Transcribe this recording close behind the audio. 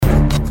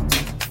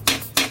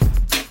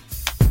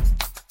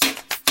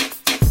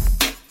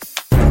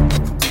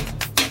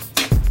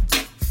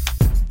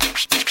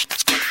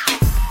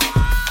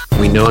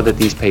know that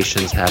these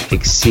patients have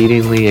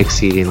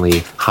exceedingly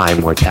high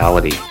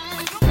mortality.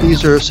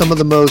 These are some of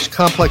the most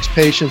complex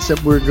patients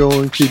that we're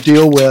going to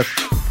deal with.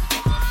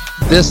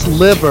 This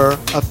liver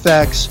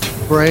affects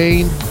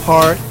brain,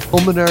 heart,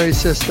 pulmonary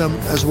system,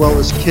 as well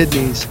as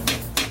kidneys.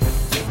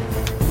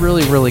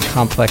 Really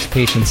complex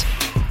patients.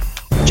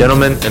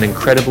 Gentlemen, an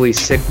incredibly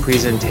sick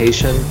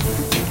presentation.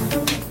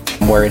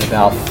 I'm worried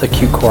about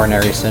acute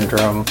coronary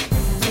syndrome.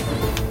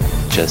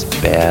 Just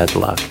bad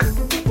luck.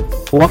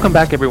 Welcome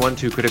back, everyone,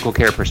 to Critical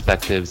Care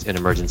Perspectives in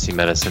Emergency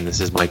Medicine. This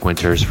is Mike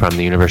Winters from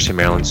the University of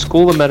Maryland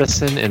School of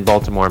Medicine in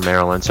Baltimore,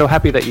 Maryland. So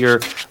happy that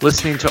you're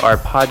listening to our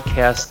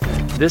podcast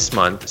this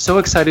month. So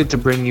excited to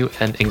bring you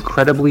an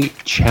incredibly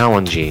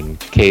challenging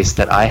case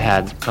that I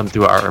had come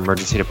through our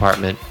emergency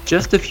department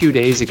just a few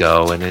days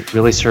ago, and it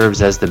really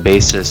serves as the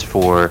basis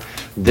for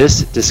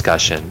this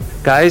discussion.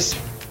 Guys,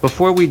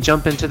 before we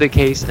jump into the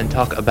case and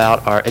talk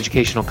about our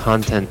educational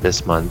content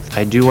this month,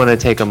 I do want to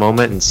take a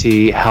moment and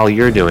see how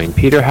you're doing.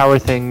 Peter, how are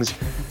things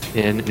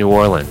in New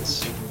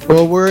Orleans?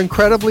 Well, we're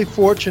incredibly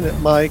fortunate,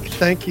 Mike.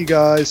 Thank you,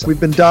 guys. We've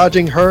been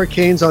dodging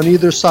hurricanes on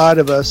either side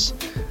of us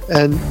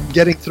and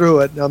getting through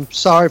it. And I'm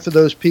sorry for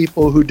those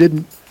people who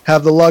didn't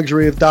have the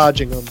luxury of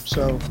dodging them,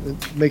 so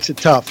it makes it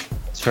tough.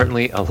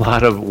 Certainly a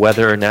lot of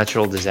weather and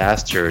natural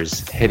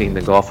disasters hitting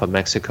the Gulf of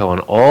Mexico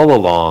and all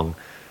along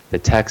the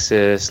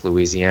Texas,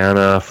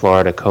 Louisiana,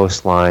 Florida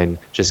coastline,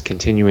 just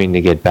continuing to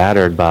get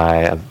battered by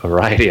a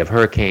variety of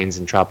hurricanes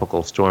and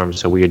tropical storms.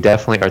 So we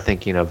definitely are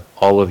thinking of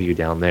all of you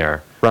down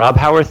there. Rob,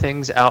 how are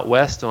things out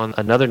west on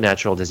another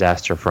natural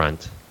disaster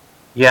front?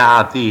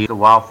 Yeah, the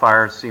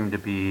wildfires seem to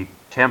be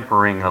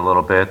tempering a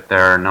little bit.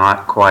 They're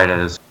not quite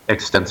as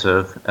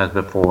extensive as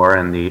before,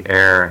 and the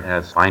air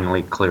has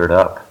finally cleared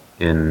up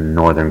in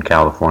Northern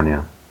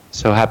California.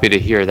 So happy to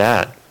hear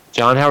that.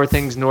 John, how are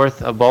things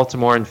north of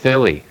Baltimore and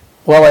Philly?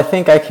 Well, I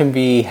think I can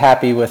be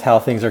happy with how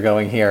things are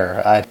going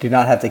here. I do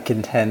not have to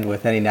contend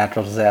with any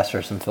natural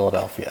disasters in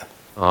Philadelphia.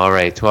 All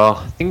right.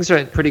 Well, things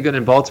are pretty good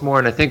in Baltimore,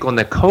 and I think on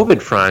the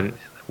COVID front,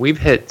 we've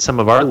hit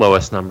some of our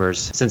lowest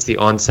numbers since the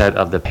onset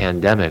of the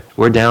pandemic.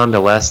 We're down to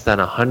less than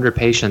 100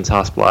 patients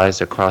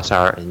hospitalized across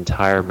our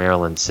entire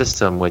Maryland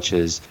system, which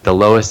is the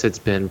lowest it's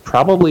been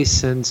probably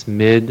since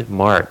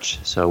mid-March.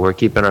 So we're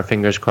keeping our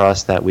fingers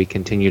crossed that we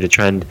continue to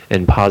trend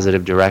in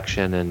positive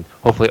direction, and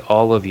hopefully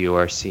all of you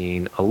are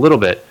seeing a little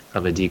bit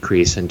of a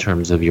decrease in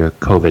terms of your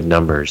COVID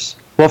numbers.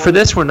 Well, for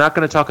this, we're not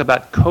going to talk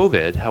about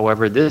COVID.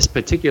 However, this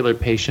particular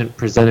patient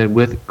presented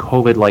with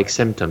COVID-like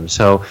symptoms.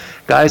 So,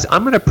 guys,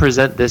 I'm going to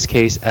present this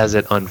case as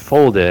it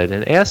unfolded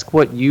and ask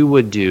what you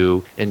would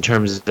do in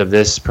terms of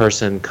this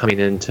person coming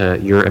into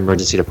your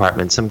emergency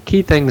department, some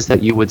key things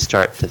that you would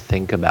start to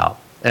think about.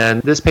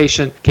 And this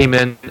patient came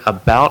in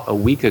about a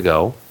week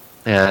ago,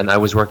 and I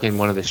was working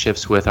one of the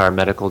shifts with our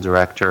medical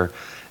director.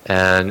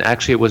 And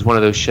actually, it was one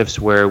of those shifts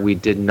where we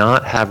did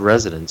not have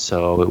residents,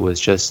 so it was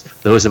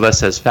just those of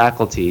us as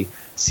faculty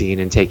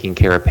seeing and taking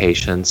care of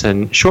patients.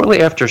 And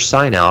shortly after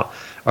sign out,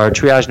 our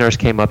triage nurse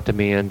came up to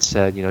me and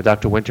said,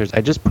 Dr. Winters,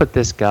 I just put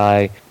this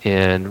guy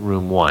in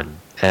room 1.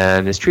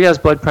 And his triage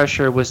blood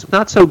pressure was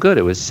not so good.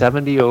 It was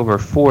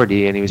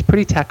 70/40, and he was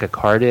pretty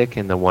tachycardic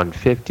in the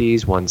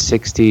 150s,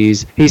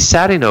 160s. He's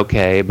satting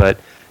okay, but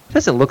it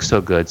doesn't look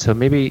so good. So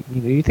maybe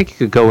you think you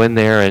could go in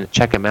there and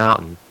check him out.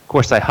 And of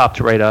course, I hopped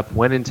right up,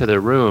 went into the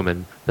room,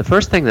 and the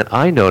first thing that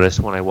I noticed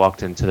when I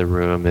walked into the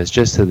room is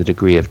just the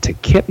degree of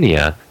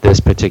tachypnea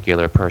this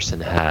particular person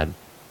had.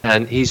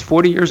 And he's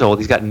 40 years old.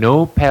 He's got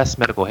no past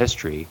medical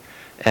history.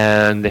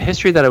 And the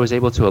history that I was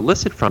able to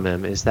elicit from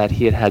him is that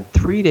he had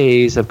 3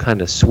 days of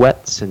kind of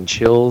sweats and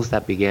chills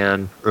that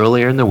began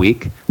earlier in the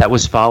week. That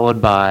was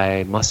followed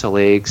by muscle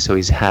aches. So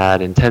he's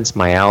had intense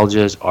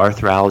myalgias,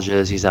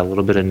 arthralgias. He's had a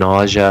little bit of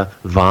nausea,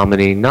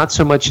 vomiting, not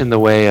so much in the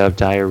way of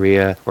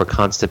diarrhea or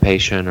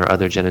constipation or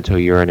other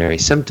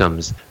genitourinary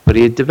symptoms, but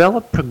he had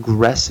developed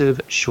progressive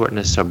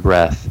shortness of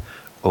breath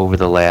over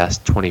the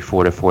last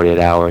 24 to 48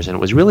 hours. And it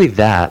was really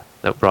that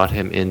brought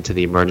him into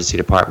the emergency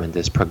department,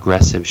 this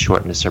progressive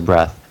shortness of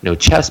breath. No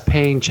chest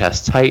pain,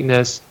 chest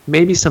tightness,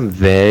 maybe some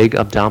vague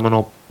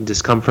abdominal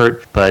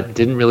discomfort, but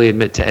didn't really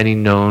admit to any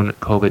known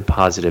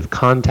COVID-positive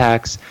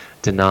contacts,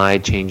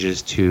 denied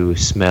changes to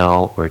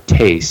smell or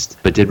taste,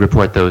 but did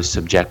report those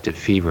subjective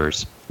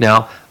fevers.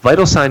 Now,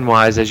 vital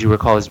sign-wise, as you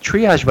recall, his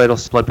triage vital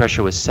blood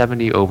pressure was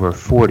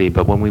 70/40,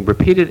 but when we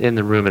repeated in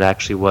the room, it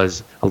actually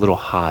was a little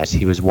high.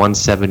 He was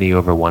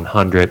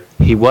 170/100.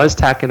 He was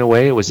tacking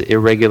away. It was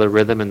irregular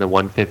rhythm in the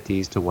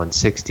 150s to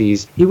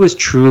 160s. He was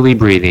truly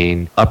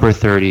breathing upper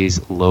 30s,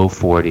 low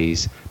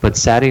 40s, but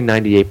satting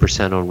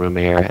 98% on room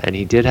air, and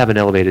he did have an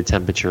elevated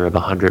temperature of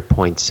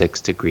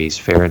 100.6 degrees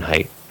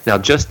Fahrenheit. Now,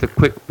 just the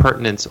quick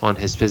pertinence on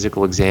his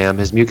physical exam,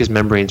 his mucous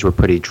membranes were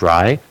pretty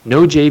dry.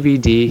 No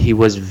JVD. He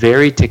was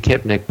very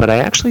tachypnic, but I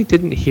actually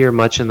didn't hear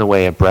much in the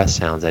way of breath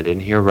sounds. I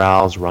didn't hear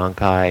rowels,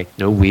 rhonchi,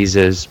 no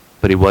wheezes,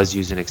 but he was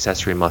using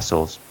accessory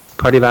muscles.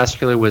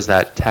 Cardiovascular was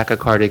that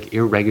tachycardic,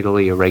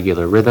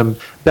 irregular rhythm.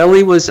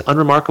 Belly was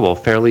unremarkable,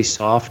 fairly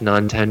soft,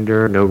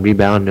 non-tender, no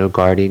rebound, no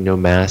guarding, no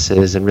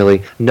masses, and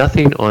really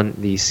nothing on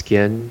the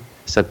skin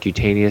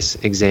subcutaneous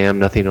exam,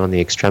 nothing on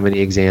the extremity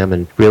exam,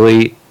 and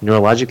really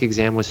neurologic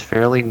exam was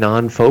fairly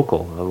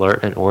non-focal,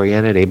 alert and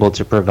oriented, able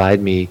to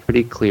provide me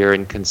pretty clear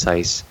and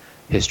concise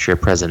history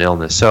of present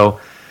illness. So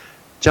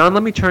John,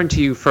 let me turn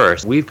to you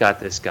first. We've got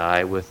this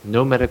guy with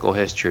no medical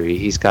history.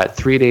 He's got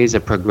 3 days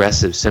of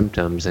progressive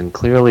symptoms and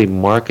clearly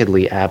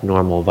markedly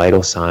abnormal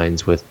vital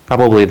signs, with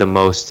probably the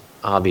most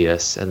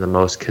obvious and the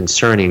most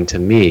concerning to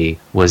me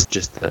was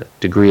just the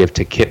degree of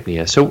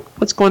tachypnea. So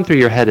what's going through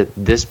your head at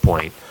this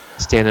point,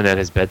 standing at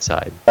his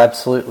bedside?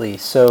 Absolutely.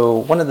 So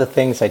one of the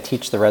things I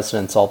teach the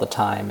residents all the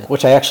time,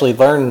 which I actually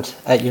learned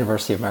at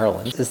University of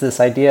Maryland, is this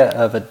idea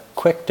of a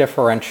quick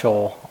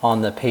differential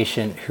on the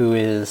patient who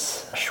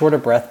is short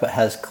of breath but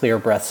has clear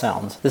breath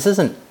sounds. This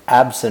isn't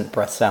absent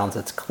breath sounds,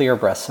 it's clear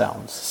breath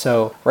sounds.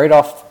 So right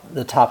off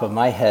the top of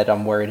my head,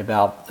 I'm worried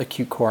about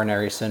acute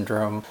coronary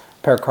syndrome,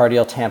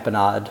 pericardial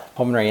tamponade,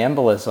 pulmonary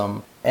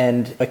embolism,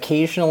 and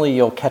occasionally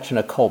you'll catch an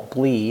occult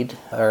bleed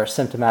or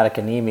symptomatic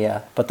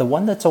anemia, but the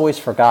one that's always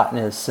forgotten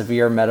is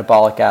severe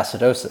metabolic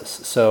acidosis.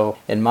 So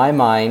in my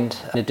mind,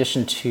 in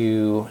addition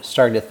to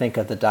starting to think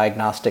of the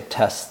diagnostic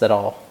tests that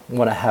I'll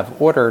want to have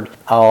ordered,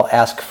 I'll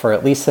ask for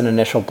at least an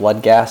initial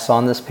blood gas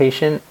on this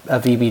patient. A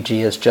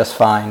VBG is just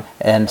fine,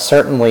 and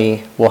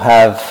certainly we'll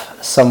have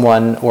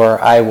someone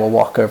or I will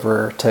walk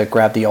over to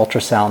grab the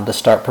ultrasound to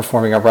start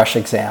performing a rush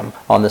exam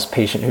on this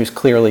patient who's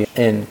clearly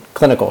in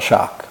clinical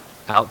shock.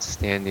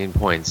 Outstanding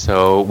point.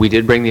 So we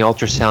did bring the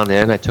ultrasound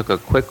in. I took a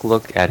quick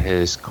look at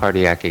his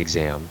cardiac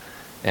exam,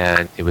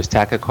 and it was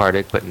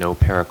tachycardic but no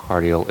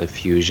pericardial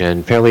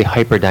effusion, fairly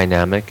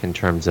hyperdynamic in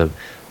terms of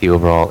the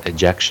overall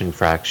ejection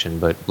fraction,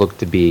 but looked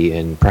to be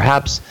in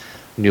perhaps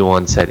new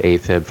onset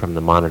AFib from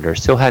the monitor.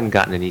 Still hadn't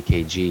gotten an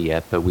EKG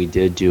yet, but we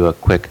did do a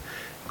quick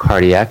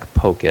cardiac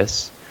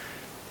POCUS.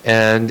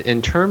 And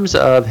in terms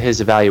of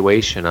his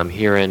evaluation, I'm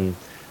hearing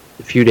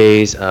a few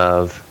days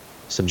of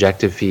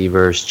subjective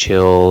fevers,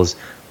 chills,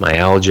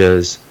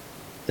 myalgias,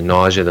 the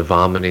nausea, the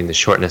vomiting, the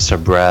shortness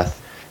of breath,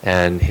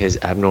 and his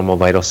abnormal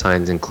vital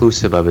signs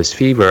inclusive of his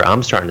fever.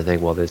 I'm starting to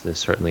think, well, this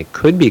certainly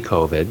could be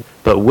COVID.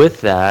 But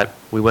with that,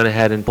 we went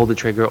ahead and pulled the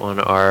trigger on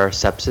our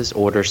sepsis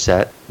order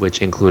set,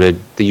 which included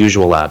the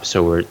usual labs.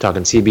 So we're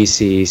talking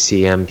CBC,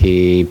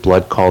 CMP,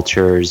 blood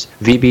cultures,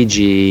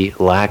 VBG,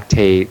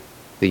 lactate,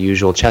 the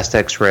usual chest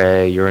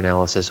x-ray,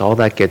 urinalysis, all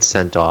that gets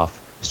sent off.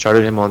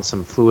 Started him on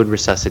some fluid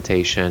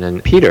resuscitation,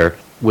 and Peter,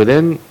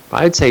 within,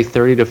 I'd say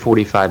 30 to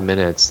 45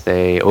 minutes,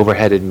 they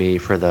overheaded me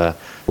for the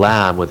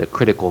lab with a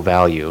critical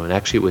value, and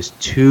actually it was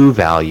two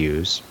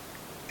values.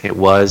 It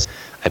was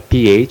a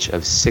pH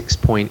of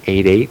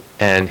 6.88,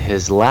 and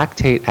his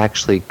lactate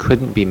actually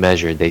couldn't be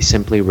measured. They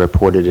simply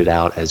reported it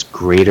out as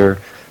greater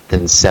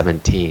than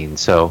 17.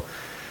 So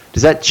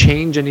does that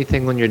change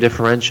anything on your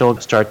differential?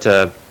 Start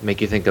to make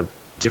you think of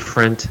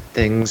different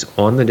things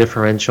on the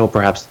differential,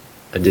 perhaps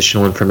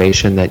additional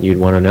information that you'd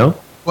want to know?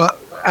 Well,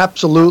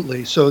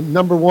 absolutely. So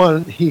number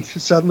one, he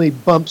suddenly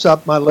bumps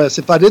up my list.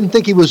 If I didn't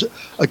think he was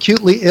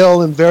acutely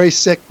ill and very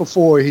sick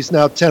before, he's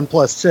now 10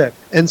 plus sick.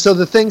 And so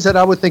the things that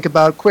I would think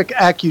about, quick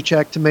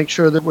AccuCheck to make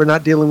sure that we're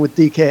not dealing with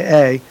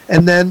DKA.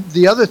 And then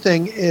the other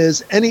thing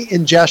is any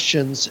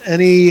ingestions,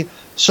 any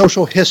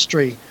social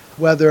history,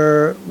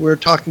 whether we're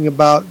talking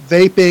about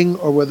vaping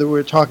or whether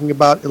we're talking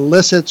about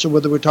illicits or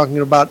whether we're talking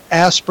about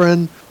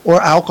aspirin or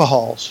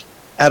alcohols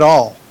at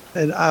all.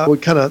 And I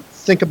would kind of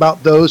think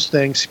about those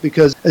things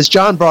because, as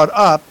John brought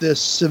up, this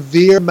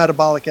severe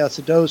metabolic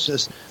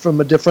acidosis from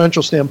a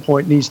differential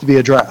standpoint needs to be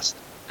addressed.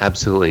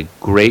 Absolutely.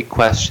 Great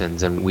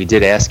questions, and we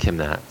did ask him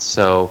that.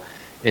 So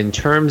in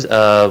terms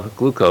of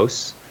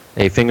glucose,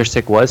 a finger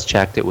stick was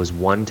checked. It was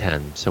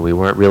 110, so we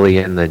weren't really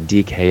in the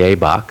DKA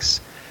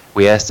box.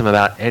 We asked him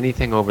about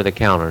anything over the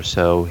counter,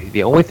 so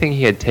the only thing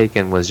he had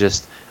taken was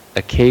just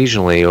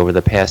occasionally over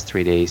the past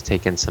 3 days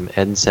taken some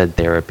NSAID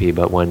therapy,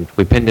 but when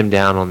we pinned him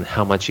down on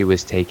how much he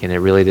was taking, it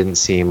really didn't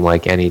seem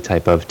like any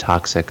type of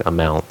toxic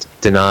amount.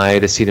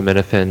 Denied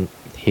acetaminophen,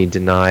 he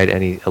denied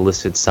any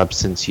illicit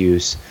substance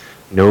use,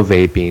 no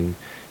vaping.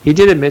 He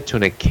did admit to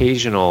an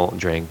occasional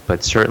drink,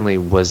 but certainly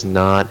was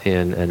not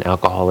in an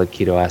alcoholic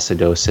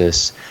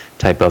ketoacidosis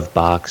type of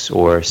box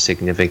or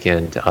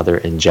significant other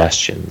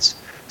ingestions.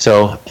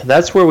 So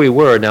that's where we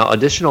were. Now,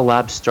 additional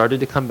labs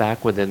started to come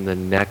back within the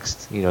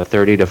next,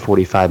 30 to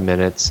 45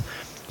 minutes.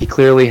 He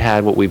clearly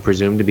had what we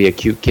presumed to be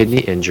acute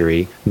kidney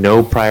injury.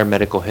 No prior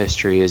medical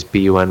history. His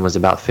BUN was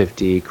about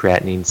 50,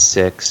 creatinine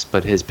 6,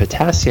 but his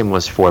potassium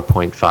was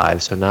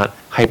 4.5, so not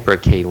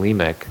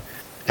hyperkalemic.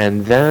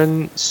 And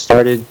then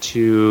started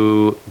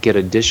to get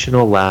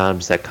additional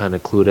labs that kind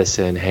of clued us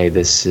in, hey,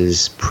 this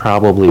is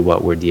probably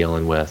what we're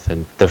dealing with.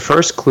 And the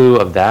first clue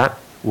of that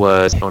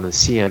was on a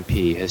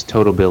CMP, his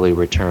total bili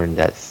returned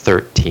at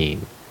 13.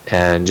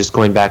 And just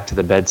going back to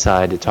the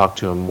bedside to talk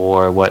to him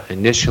more, what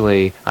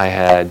initially I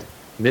had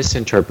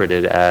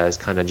misinterpreted as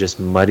kind of just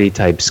muddy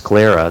type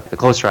sclera, the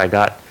closer I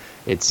got,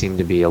 it seemed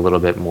to be a little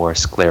bit more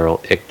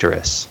scleral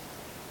icterus.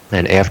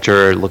 And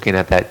after looking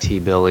at that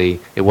T-bili,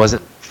 it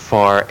wasn't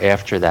far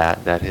after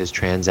that his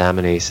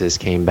transaminases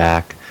came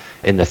back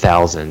in the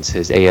thousands.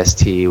 His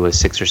AST was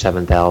 6,000 or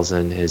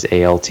 7,000, his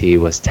ALT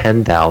was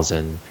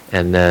 10,000,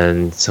 and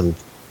then some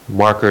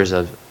markers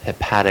of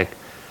hepatic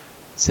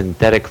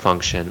synthetic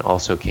function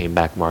also came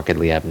back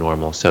markedly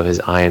abnormal. So his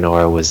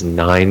INR was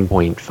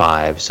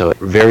 9.5. So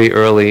very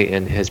early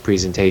in his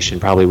presentation,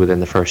 probably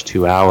within the first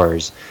 2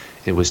 hours,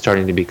 it was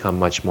starting to become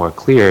much more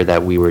clear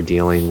that we were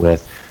dealing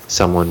with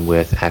someone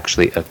with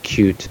actually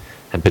acute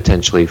and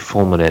potentially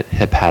fulminant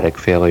hepatic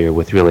failure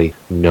with really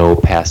no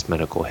past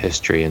medical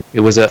history. And it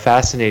was a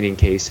fascinating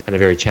case and a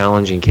very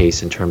challenging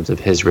case in terms of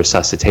his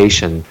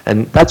resuscitation.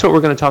 And that's what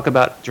we're going to talk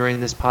about during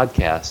this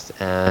podcast.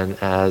 And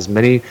as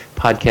many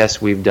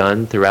podcasts we've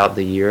done throughout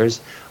the years,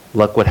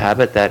 luck would have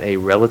it that a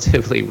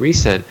relatively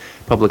recent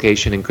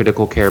publication in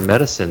Critical Care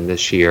Medicine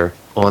this year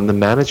on the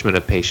management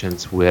of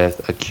patients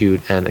with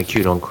acute and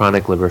acute on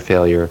chronic liver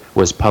failure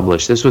was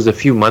published. This was a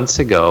few months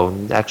ago,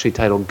 actually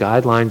titled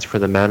Guidelines for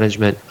the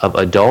Management of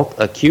Adult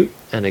Acute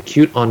and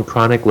Acute on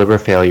Chronic Liver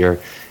Failure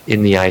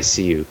in the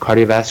ICU,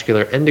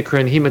 Cardiovascular,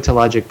 Endocrine,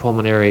 Hematologic,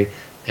 Pulmonary,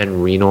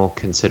 and Renal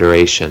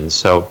Considerations.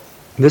 So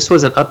this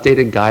was an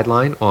updated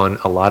guideline on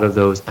a lot of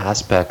those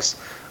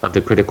aspects of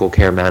the critical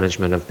care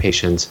management of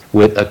patients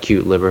with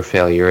acute liver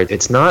failure.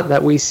 It's not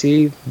that we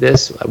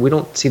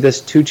don't see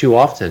this too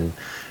often,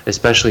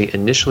 especially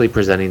initially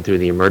presenting through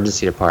the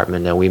emergency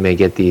department. Now we may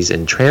get these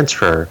in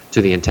transfer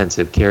to the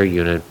intensive care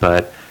unit,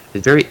 but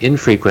it's very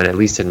infrequent, at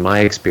least in my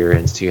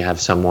experience, to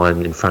have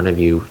someone in front of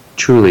you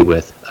truly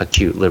with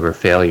acute liver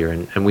failure.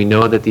 And we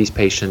know that these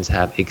patients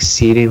have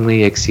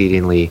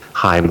exceedingly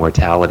high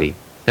mortality.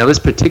 Now, this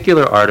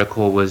particular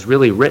article was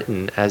really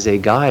written as a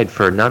guide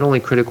for not only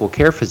critical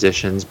care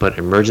physicians, but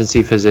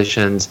emergency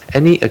physicians,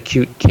 any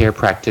acute care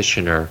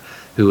practitioner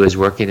who is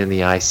working in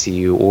the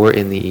ICU or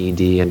in the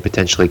ED and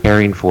potentially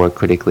caring for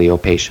critically ill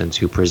patients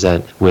who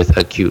present with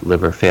acute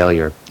liver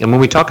failure. And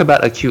when we talk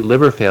about acute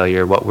liver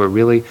failure, what we're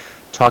really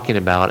talking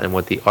about and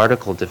what the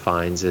article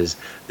defines is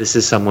this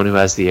is someone who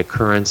has the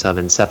occurrence of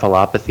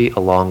encephalopathy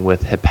along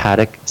with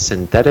hepatic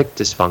synthetic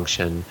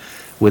dysfunction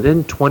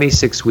within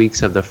 26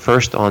 weeks of the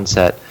first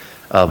onset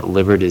of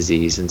liver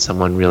disease in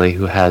someone really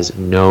who has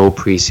no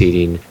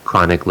preceding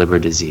chronic liver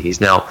disease.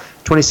 Now,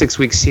 26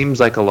 weeks seems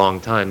like a long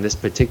time. This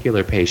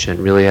particular patient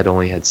really had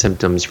only had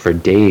symptoms for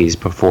days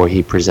before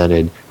he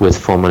presented with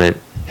fulminant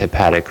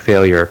hepatic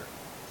failure.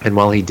 And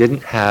while he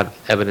didn't have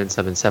evidence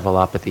of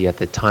encephalopathy at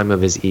the time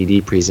of his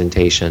ED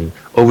presentation,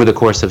 over the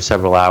course of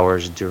several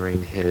hours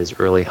during his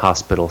early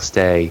hospital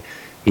stay,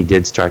 he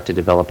did start to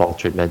develop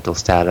altered mental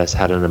status,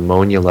 had an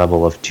ammonia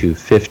level of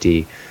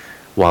 250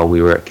 while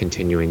we were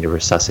continuing to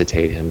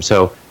resuscitate him.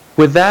 So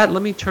with that,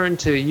 let me turn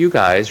to you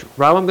guys.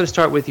 Rob, I'm going to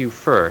start with you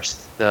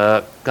first.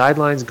 The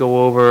guidelines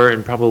go over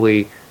and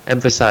probably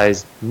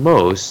emphasize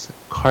most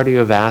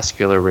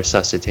cardiovascular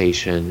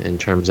resuscitation in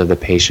terms of the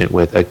patient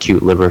with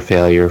acute liver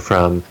failure,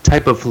 from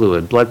type of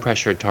fluid, blood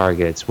pressure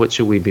targets, what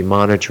should we be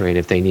monitoring,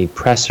 if they need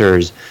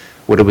pressors,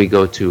 what do we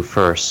go to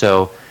first?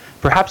 So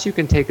perhaps you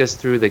can take us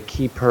through the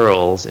key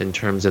pearls in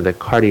terms of the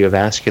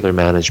cardiovascular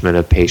management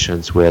of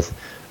patients with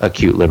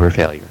acute liver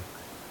failure.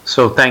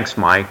 So thanks,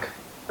 Mike.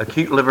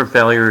 Acute liver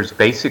failure is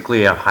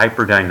basically a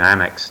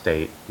hyperdynamic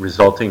state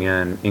resulting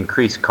in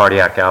increased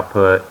cardiac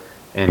output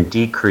and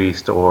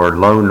decreased or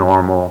low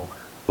normal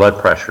blood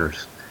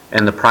pressures.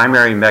 And the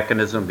primary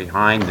mechanism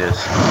behind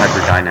this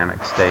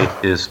hyperdynamic state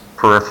is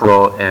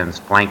peripheral and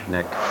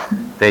splanchnic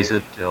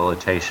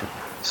vasodilatation.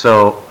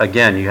 So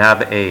again, you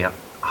have a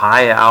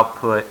high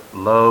output,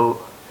 low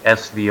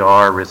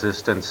SVR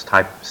resistance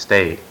type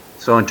state.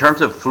 So in terms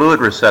of fluid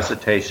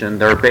resuscitation,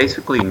 there are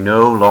basically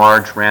no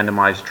large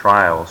randomized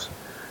trials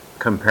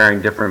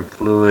comparing different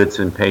fluids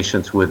in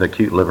patients with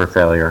acute liver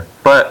failure.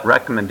 But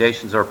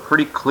recommendations are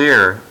pretty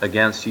clear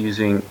against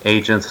using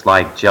agents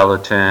like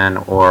gelatin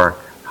or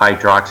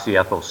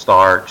hydroxyethyl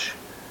starch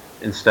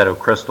instead of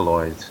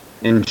crystalloids.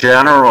 In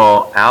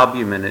general,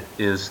 albumin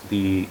is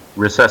the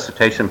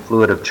resuscitation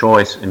fluid of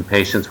choice in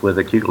patients with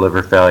acute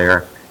liver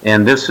failure,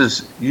 and this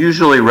is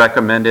usually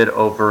recommended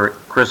over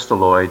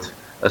crystalloids,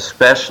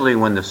 especially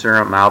when the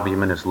serum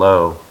albumin is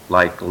low,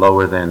 like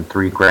lower than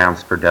 3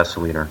 grams per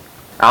deciliter.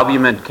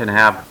 Albumin can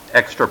have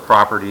extra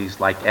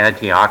properties like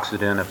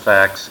antioxidant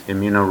effects,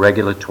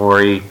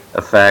 immunoregulatory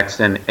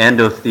effects, and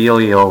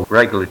endothelial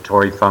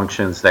regulatory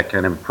functions that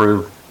can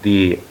improve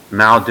the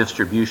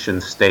maldistribution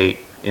state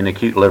in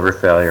acute liver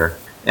failure.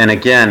 And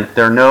again,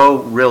 there are no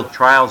real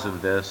trials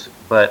of this,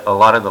 but a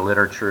lot of the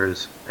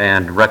literatures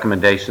and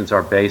recommendations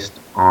are based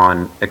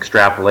on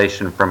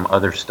extrapolation from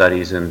other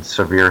studies in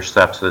severe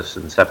sepsis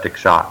and septic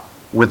shock.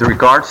 With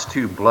regards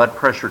to blood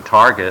pressure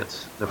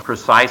targets, the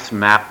precise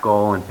MAP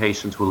goal in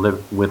patients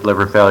with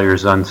liver failure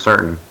is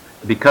uncertain.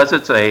 Because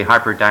it's a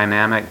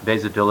hyperdynamic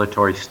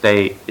vasodilatory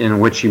state in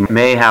which you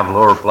may have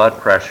lower blood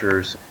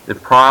pressures, it's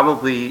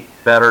probably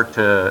better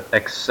to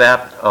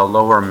accept a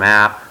lower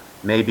MAP,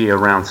 maybe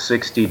around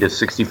 60 to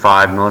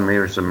 65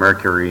 millimeters of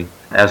mercury,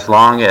 as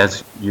long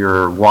as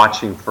you're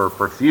watching for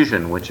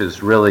perfusion, which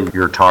is really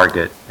your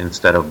target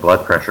instead of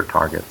blood pressure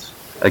targets.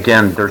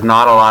 Again, there's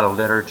not a lot of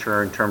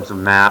literature in terms of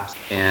maps,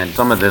 and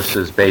some of this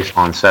is based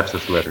on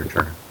sepsis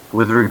literature.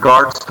 With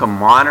regards to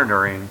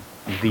monitoring,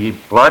 the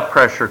blood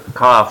pressure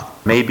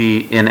cuff may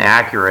be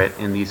inaccurate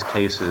in these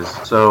cases.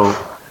 So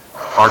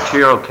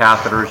arterial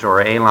catheters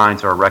or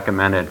A-lines are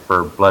recommended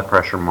for blood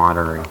pressure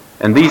monitoring.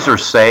 And these are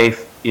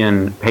safe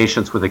in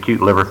patients with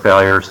acute liver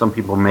failure. Some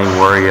people may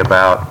worry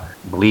about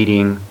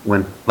bleeding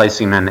when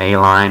placing an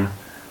A-line,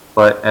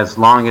 but as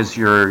long as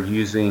you're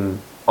using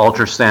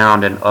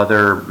ultrasound and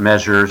other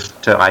measures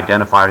to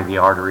identify the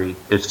artery,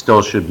 it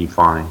still should be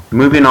fine.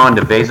 Moving on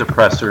to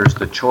vasopressors,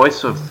 the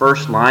choice of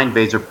first-line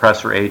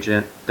vasopressor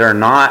agent, there are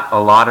not a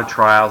lot of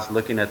trials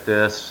looking at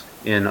this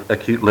in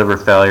acute liver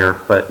failure,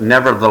 but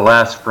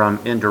nevertheless, from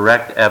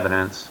indirect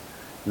evidence,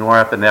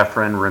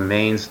 norepinephrine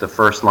remains the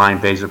first-line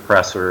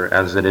vasopressor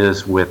as it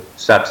is with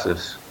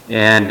sepsis.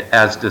 And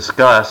as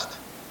discussed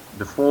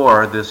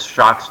before, this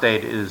shock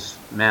state is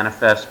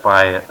manifest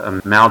by a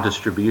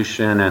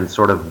maldistribution and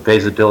sort of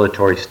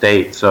vasodilatory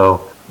state.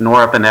 So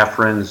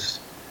norepinephrine's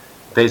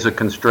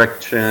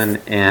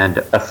vasoconstriction and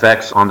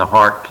effects on the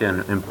heart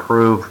can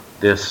improve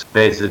this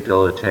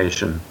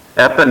vasodilatation.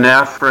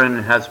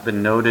 Epinephrine has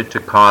been noted to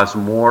cause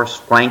more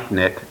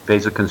splanchnic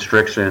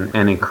vasoconstriction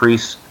and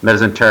increase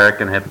mesenteric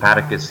and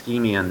hepatic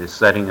ischemia in the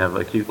setting of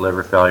acute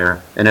liver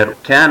failure. And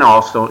it can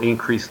also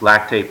increase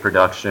lactate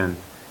production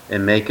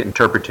and make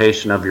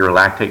interpretation of your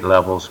lactate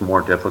levels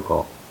more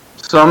difficult.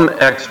 Some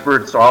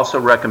experts also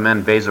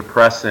recommend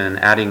vasopressin,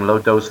 adding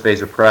low-dose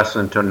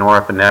vasopressin to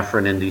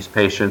norepinephrine in these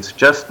patients,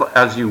 just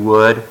as you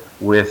would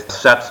with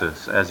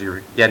sepsis. As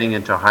you're getting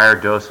into higher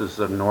doses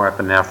of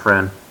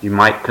norepinephrine, you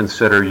might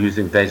consider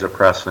using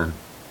vasopressin.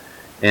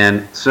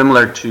 And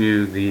similar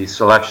to the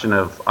selection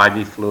of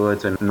IV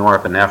fluids and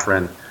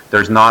norepinephrine,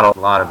 there's not a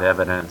lot of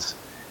evidence,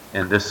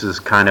 and this is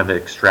kind of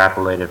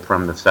extrapolated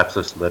from the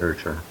sepsis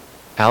literature.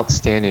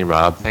 Outstanding,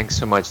 Rob. Thanks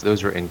so much.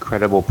 Those are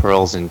incredible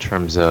pearls in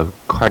terms of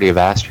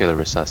cardiovascular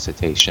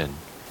resuscitation.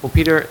 Well,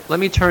 Peter, let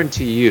me turn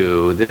to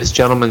you. This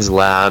gentleman's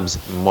lab's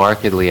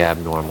markedly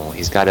abnormal.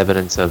 He's got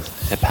evidence of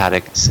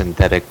hepatic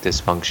synthetic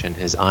dysfunction.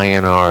 His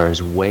INR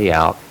is way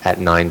out at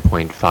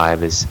 9.5.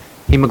 His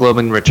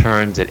hemoglobin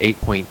returns at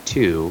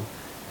 8.2.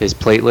 His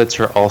platelets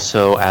are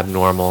also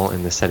abnormal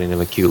in the setting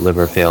of acute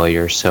liver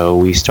failure. So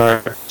we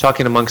start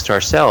talking amongst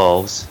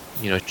ourselves,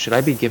 should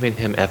I be giving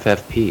him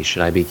FFP?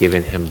 Should I be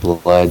giving him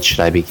blood?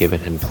 Should I be giving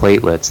him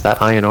platelets? That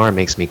INR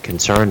makes me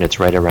concerned. It's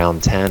right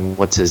around 10.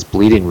 What's his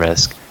bleeding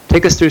risk?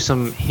 Take us through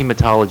some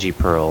hematology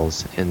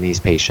pearls in these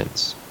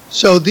patients.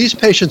 So these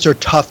patients are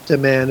tough to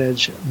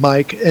manage,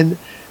 Mike. And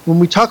when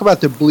we talk about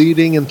the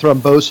bleeding and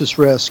thrombosis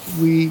risk,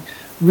 we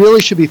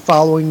really should be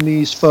following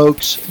these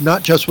folks,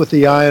 not just with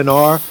the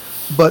INR,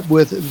 but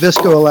with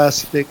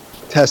viscoelastic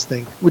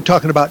testing. We're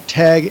talking about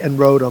TAG and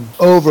ROTAM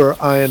over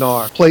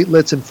INR,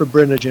 platelets and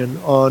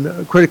fibrinogen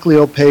on critically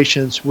ill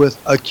patients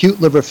with acute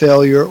liver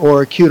failure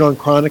or acute on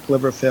chronic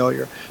liver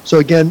failure. So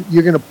again,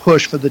 you're going to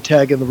push for the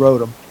TAG and the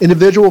ROTAM.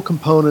 Individual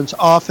components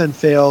often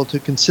fail to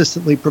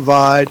consistently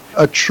provide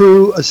a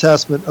true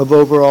assessment of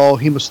overall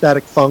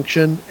hemostatic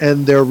function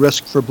and their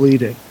risk for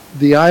bleeding.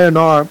 The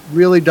INR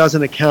really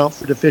doesn't account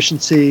for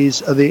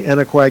deficiencies of the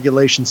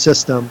anticoagulation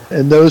system,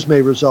 and those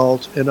may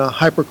result in a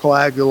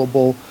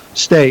hypercoagulable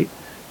state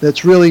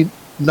that's really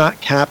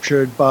not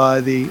captured by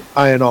the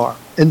INR.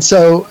 And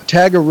so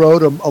TAG or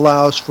ROTAM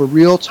allows for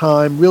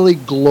real-time, really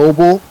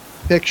global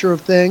picture of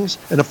things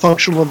and a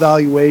functional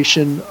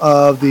evaluation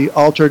of the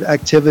altered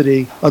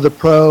activity of the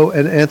pro-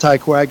 and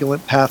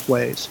anticoagulant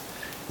pathways.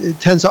 It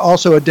tends to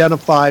also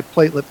identify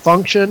platelet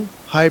function,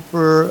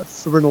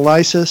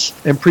 hyperfibrinolysis,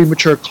 and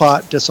premature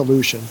clot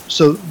dissolution.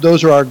 So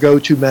those are our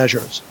go-to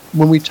measures.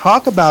 When we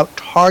talk about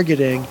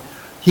targeting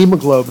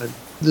hemoglobin,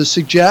 the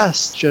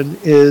suggestion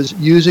is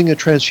using a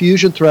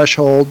transfusion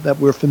threshold that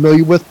we're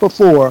familiar with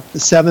before, the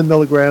 7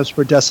 milligrams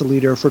per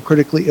deciliter for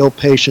critically ill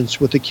patients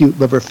with acute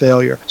liver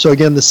failure. So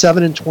again, the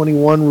 7 and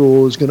 21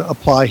 rule is going to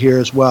apply here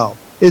as well.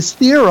 It's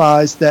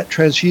theorized that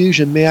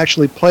transfusion may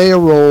actually play a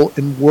role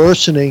in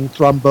worsening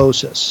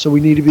thrombosis, so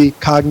we need to be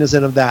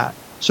cognizant of that.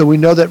 So we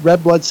know that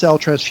red blood cell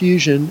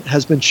transfusion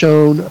has been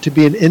shown to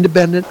be an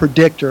independent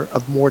predictor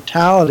of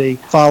mortality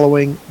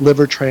following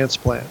liver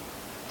transplant.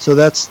 So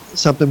that's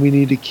something we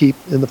need to keep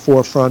in the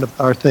forefront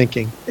of our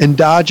thinking.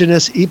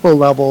 Endogenous EPO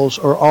levels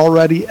are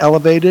already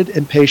elevated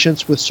in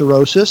patients with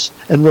cirrhosis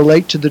and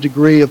relate to the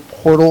degree of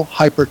portal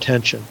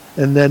hypertension.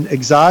 And then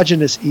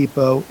exogenous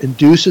EPO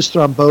induces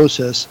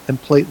thrombosis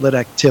and platelet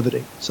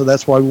activity. So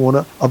that's why we want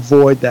to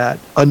avoid that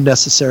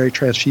unnecessary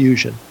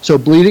transfusion. So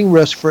bleeding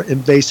risk for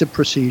invasive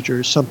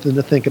procedures, something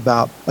to think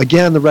about.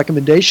 Again, the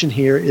recommendation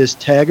here is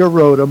TAG or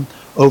ROTAM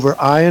over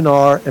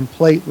INR and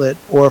platelet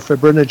or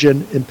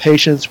fibrinogen in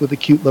patients with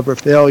acute liver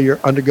failure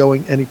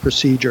undergoing any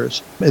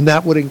procedures. And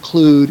that would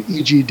include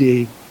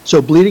EGD.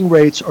 So bleeding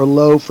rates are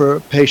low for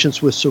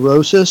patients with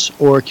cirrhosis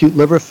or acute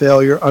liver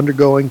failure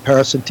undergoing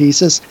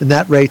paracentesis, and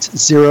that rate's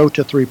 0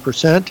 to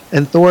 3%,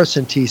 and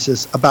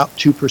thoracentesis about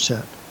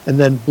 2%. And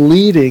then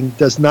bleeding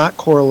does not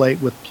correlate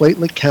with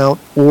platelet count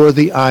or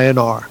the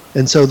INR.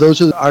 And so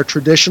those are our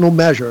traditional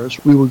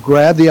measures. We would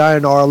grab the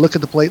INR, look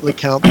at the platelet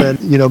count, then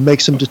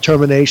make some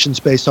determinations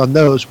based on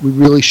those. We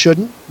really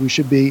shouldn't. We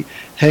should be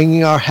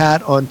hanging our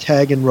hat on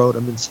TAG and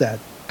ROTEM instead.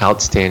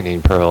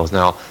 Outstanding pearls.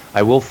 Now,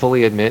 I will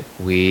fully admit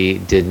we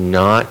did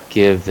not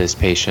give this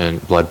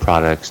patient blood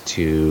products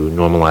to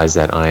normalize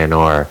that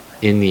INR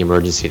in the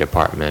emergency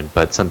department,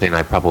 but something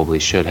I probably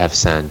should have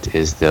sent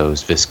is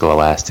those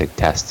viscoelastic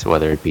tests,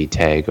 whether it be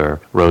TAG or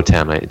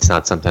ROTEM. It's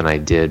not something I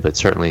did, but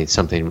certainly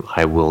something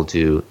I will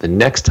do the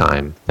next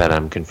time that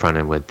I'm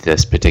confronted with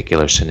this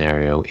particular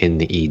scenario in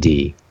the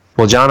ED.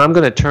 Well, John, I'm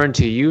going to turn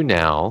to you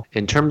now.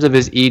 In terms of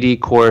his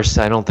ED course,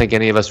 I don't think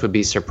any of us would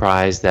be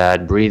surprised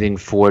that breathing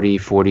 40,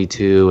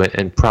 42,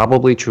 and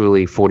probably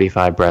truly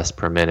 45 breaths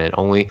per minute.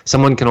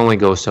 Someone can only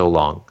go so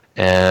long.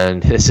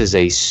 And this is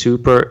a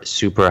super,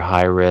 super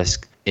high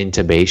risk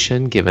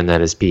intubation, given that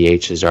his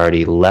pH is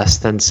already less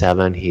than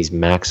 7. He's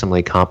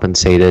maximally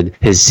compensated.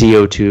 His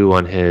CO2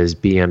 on his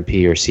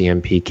BMP or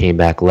CMP came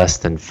back less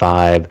than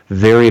 5.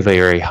 Very,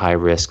 very high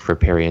risk for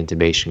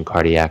peri-intubation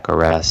cardiac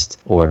arrest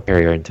or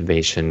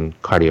peri-intubation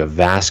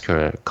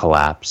cardiovascular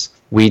collapse.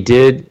 We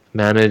did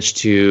manage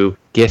to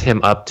get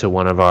him up to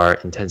one of our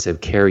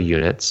intensive care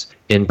units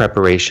in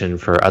preparation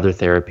for other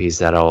therapies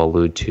that I'll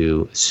allude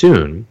to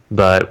soon,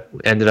 but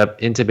ended up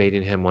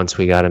intubating him once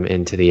we got him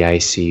into the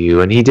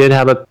ICU. And he did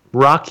have a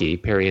rocky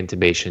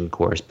peri-intubation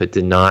course, but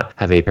did not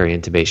have a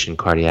peri-intubation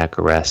cardiac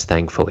arrest,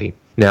 thankfully.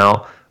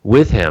 Now,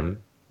 with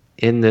him,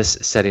 in this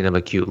setting of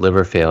acute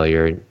liver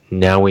failure,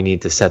 now we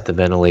need to set the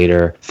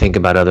ventilator, think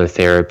about other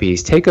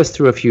therapies, take us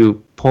through a few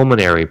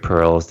pulmonary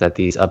pearls that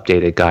these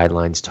updated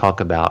guidelines talk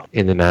about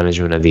in the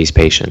management of these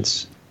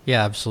patients.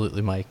 Yeah,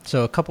 absolutely, Mike.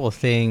 So a couple of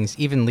things,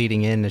 even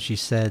leading in, as you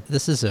said,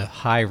 this is a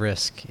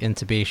high-risk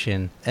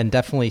intubation, and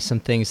definitely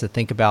some things to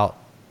think about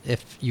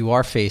if you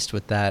are faced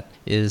with that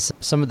is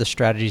some of the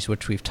strategies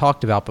which we've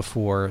talked about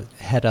before.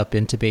 Head-up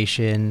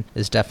intubation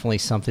is definitely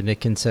something to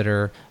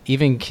consider.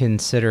 Even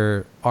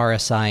consider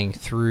RSIing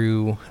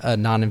through a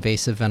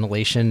non-invasive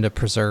ventilation to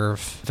preserve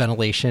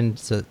ventilation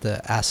so that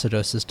the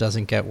acidosis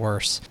doesn't get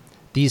worse.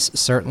 These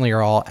certainly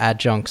are all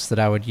adjuncts that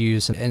I would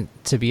use. And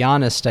to be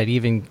honest, I'd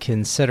even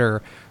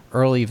consider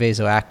early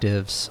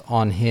vasoactives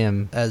on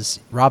him. As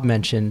Rob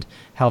mentioned,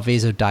 how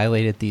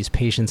vasodilated these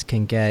patients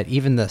can get.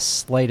 Even the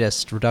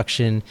slightest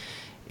reduction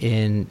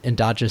in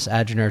endogenous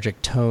adrenergic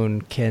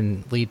tone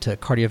can lead to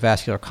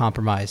cardiovascular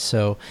compromise.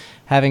 So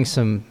having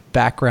some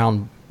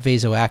background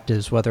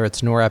vasoactives, whether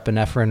it's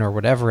norepinephrine or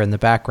whatever in the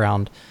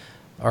background,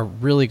 are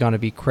really going to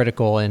be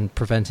critical in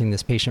preventing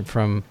this patient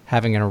from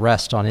having an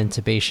arrest on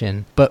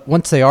intubation. But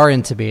once they are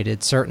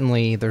intubated,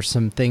 certainly there's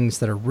some things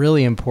that are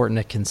really important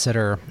to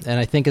consider. And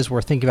I think as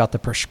we're thinking about the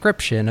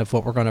prescription of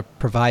what we're going to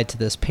provide to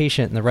this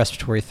patient and the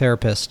respiratory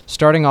therapist,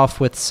 starting off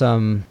with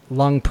some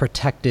lung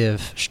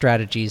protective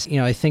strategies.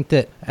 I think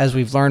that as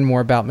we've learned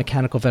more about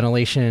mechanical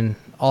ventilation,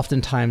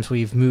 oftentimes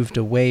we've moved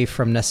away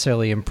from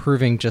necessarily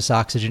improving just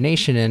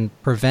oxygenation and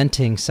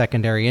preventing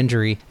secondary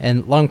injury,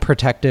 and lung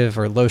protective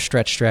or low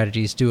stretch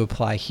strategies do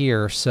apply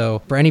here.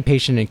 So for any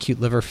patient in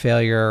acute liver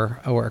failure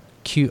or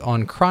acute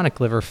on chronic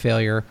liver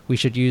failure, we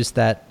should use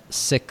that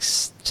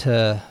 6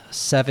 to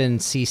 7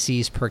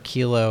 cc's per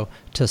kilo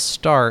to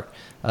start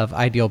of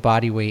ideal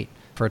body weight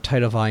for a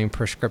tidal volume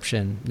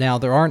prescription. Now,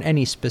 there aren't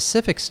any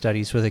specific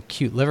studies with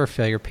acute liver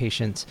failure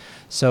patients,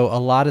 so a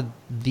lot of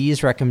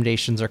these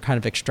recommendations are kind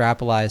of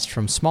extrapolated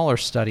from smaller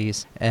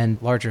studies and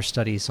larger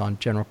studies on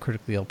general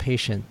critically ill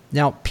patients.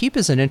 Now, PEEP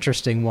is an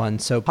interesting one.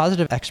 So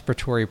positive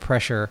expiratory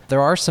pressure,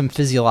 there are some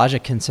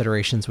physiologic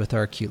considerations with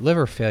our acute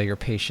liver failure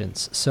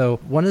patients.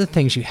 So one of the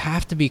things you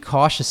have to be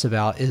cautious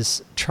about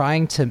is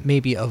trying to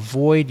maybe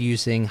avoid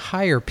using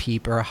higher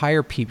PEEP or a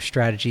higher PEEP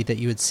strategy that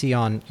you would see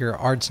on your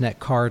ARDSNet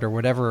card or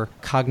whatever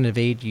cognitive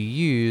aid you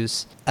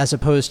use, as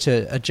opposed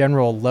to a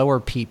general lower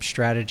PEEP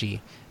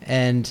strategy.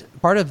 And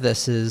part of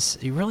this is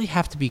you really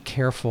have to be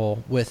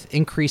careful with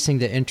increasing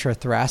the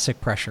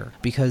intrathoracic pressure,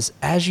 because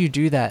as you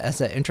do that, as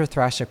that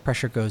intrathoracic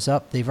pressure goes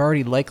up, they've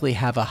already likely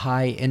have a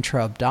high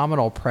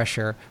intra-abdominal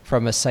pressure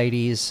from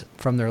ascites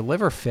from their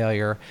liver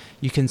failure.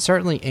 You can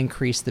certainly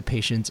increase the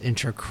patient's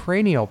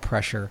intracranial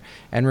pressure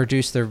and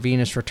reduce their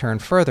venous return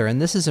further. And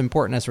this is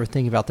important as we're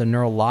thinking about the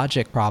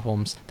neurologic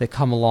problems that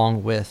come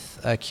along with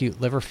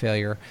acute liver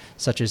failure,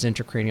 such as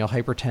intracranial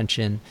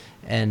hypertension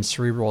and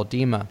cerebral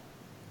edema.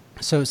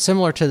 So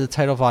similar to the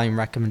tidal volume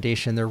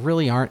recommendation, there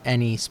really aren't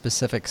any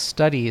specific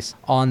studies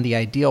on the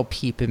ideal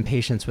PEEP in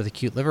patients with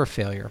acute liver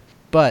failure,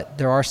 but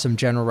there are some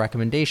general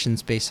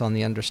recommendations based on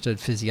the understood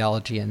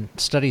physiology and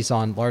studies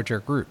on larger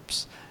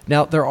groups.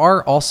 Now, there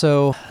are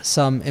also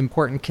some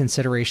important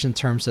considerations in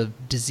terms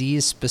of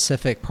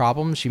disease-specific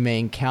problems you may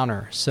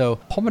encounter. So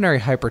pulmonary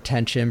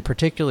hypertension,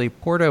 particularly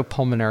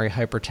portopulmonary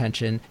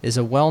hypertension, is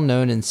a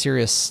well-known and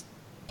serious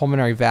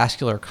pulmonary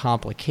vascular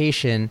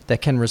complication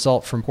that can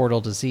result from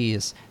portal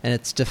disease. And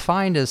it's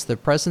defined as the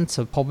presence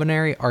of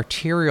pulmonary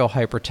arterial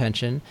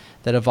hypertension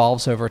that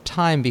evolves over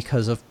time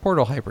because of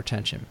portal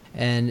hypertension.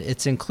 And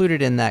it's included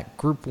in that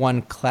Group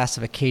 1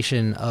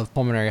 classification of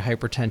pulmonary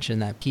hypertension,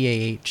 that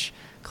PAH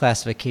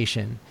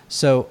classification.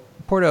 So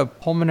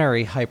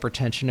portopulmonary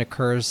hypertension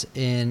occurs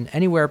in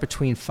anywhere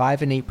between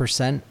 5 and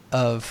 8%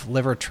 of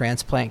liver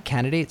transplant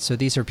candidates. So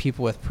these are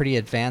people with pretty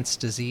advanced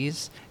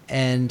disease.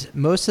 And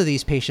most of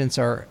these patients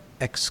are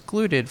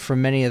excluded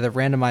from many of the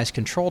randomized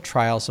control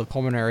trials of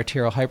pulmonary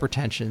arterial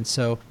hypertension.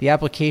 So the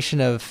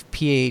application of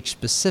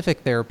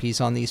PAH-specific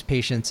therapies on these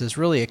patients is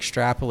really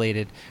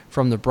extrapolated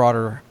from the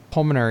broader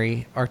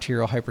pulmonary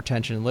arterial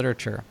hypertension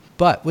literature.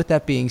 But with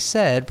that being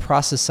said,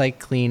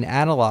 prostacyclin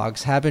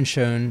analogs have been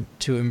shown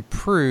to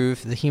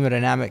improve the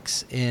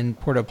hemodynamics in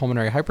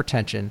portopulmonary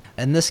hypertension.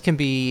 And this can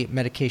be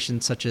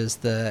medications such as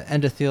the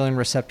endothelin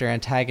receptor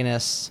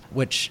antagonists,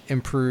 which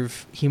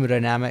improve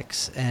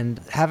hemodynamics and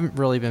haven't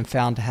really been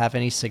found to have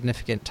any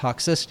significant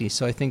toxicity.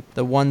 So I think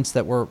the ones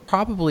that we're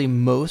probably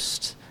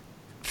most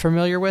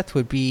familiar with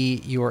would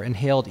be your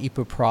inhaled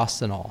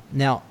epoprostenol.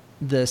 Now,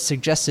 the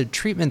suggested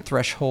treatment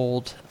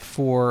threshold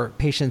for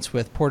patients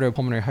with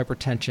portopulmonary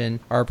hypertension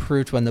are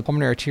approved when the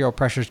pulmonary arterial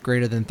pressure is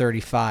greater than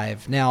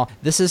 35. Now,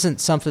 this isn't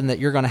something that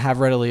you're going to have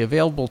readily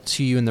available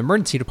to you in the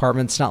emergency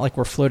department. It's not like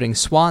we're floating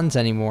swans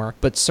anymore,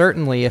 but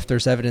certainly if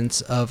there's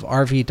evidence of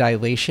RV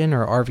dilation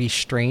or RV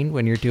strain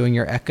when you're doing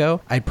your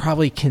echo, I'd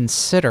probably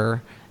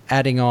consider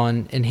adding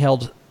on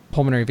inhaled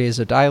pulmonary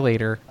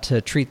vasodilator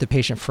to treat the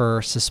patient for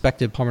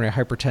suspected pulmonary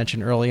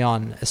hypertension early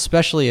on,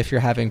 especially if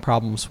you're having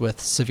problems with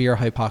severe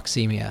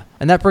hypoxemia.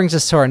 And that brings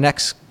us to our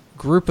next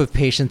group of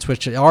patients,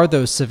 which are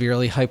those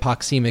severely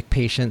hypoxemic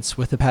patients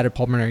with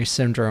hepatopulmonary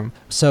syndrome.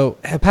 So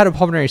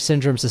hepatopulmonary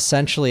syndrome is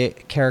essentially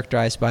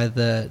characterized by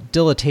the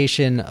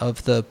dilatation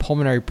of the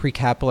pulmonary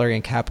precapillary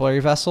and capillary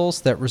vessels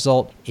that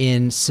result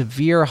in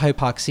severe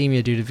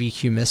hypoxemia due to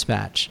VQ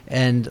mismatch,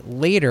 and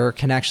later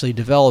can actually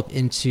develop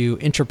into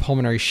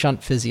intrapulmonary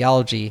shunt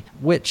physiology,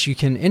 which you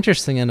can,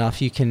 interesting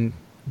enough, you can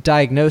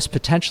diagnose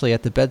potentially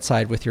at the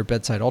bedside with your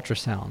bedside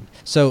ultrasound.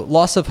 So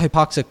loss of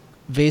hypoxic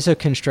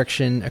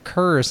vasoconstriction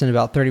occurs in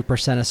about 30% of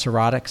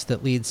cirrhotics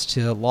that leads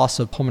to loss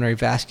of pulmonary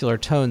vascular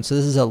tone. So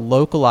this is a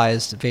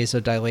localized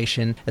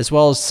vasodilation, as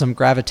well as some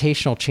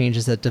gravitational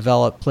changes that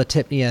develop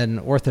platypnea and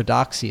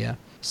orthodoxia.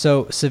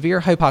 So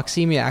severe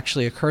hypoxemia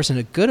actually occurs in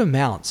a good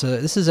amount. So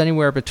this is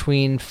anywhere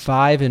between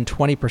 5 and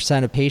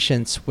 20% of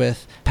patients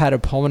with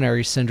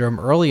hepatopulmonary syndrome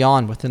early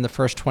on within the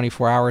first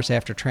 24 hours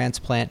after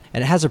transplant.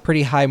 And it has a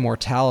pretty high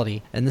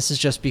mortality. And this is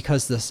just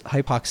because this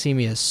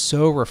hypoxemia is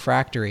so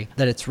refractory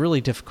that it's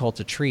really difficult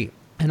to treat.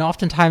 And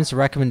oftentimes the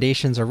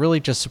recommendations are really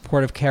just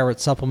supportive care with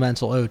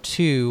supplemental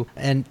O2,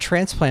 and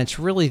transplant's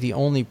really the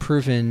only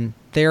proven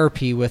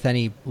therapy with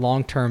any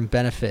long-term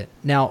benefit.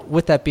 Now,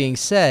 with that being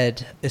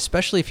said,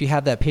 especially if you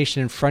have that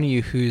patient in front of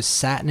you who's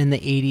sat in the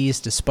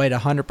 80s despite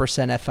 100%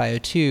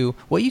 FiO2,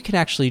 what you can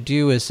actually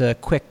do is a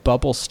quick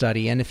bubble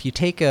study. And if you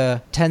take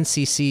a 10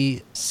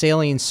 cc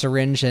saline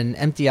syringe and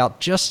empty out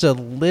just a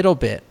little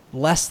bit,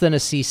 less than a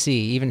cc,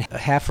 even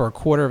half or a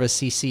quarter of a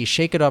cc,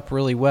 shake it up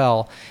really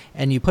well,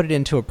 and you put it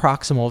into a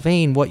proximal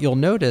vein, what you'll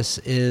notice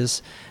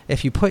is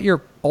if you put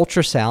your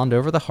ultrasound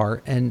over the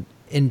heart and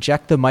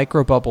inject the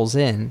microbubbles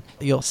in,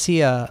 you'll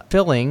see a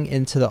filling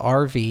into the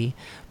RV,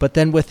 but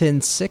then within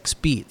 6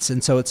 beats.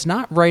 And so it's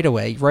not right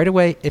away. Right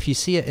away, if you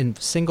see it in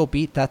single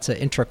beat, that's an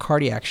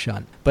intracardiac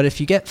shunt. But if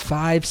you get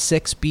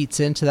 5-6 beats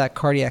into that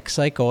cardiac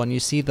cycle and you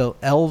see the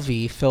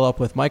LV fill up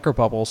with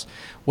microbubbles,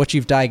 what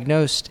you've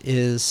diagnosed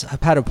is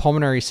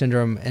hepatopulmonary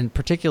syndrome, and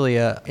particularly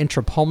a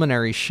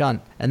intrapulmonary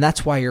shunt. And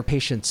that's why your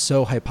patient's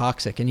so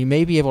hypoxic. And you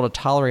may be able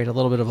to tolerate a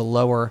little bit of a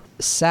lower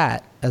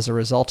SAT as a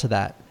result of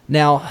that.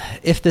 Now,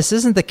 if this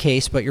isn't the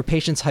case, but your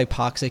patient's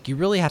hypoxic, you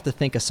really have to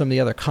think of some of the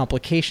other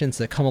complications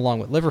that come along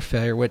with liver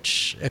failure,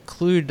 which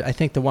include, I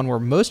think, the one we're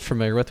most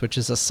familiar with, which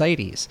is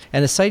ascites.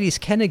 And ascites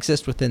can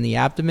exist within the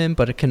abdomen,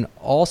 but it can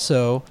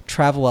also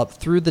travel up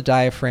through the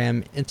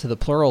diaphragm into the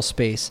pleural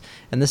space,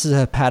 and this is a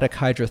hepatic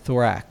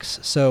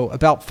hydrothorax. So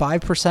about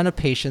 5% of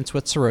patients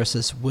with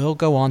cirrhosis will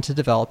go on to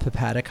develop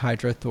hepatic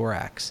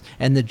hydrothorax.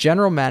 And the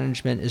general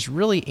management is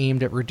really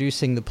aimed at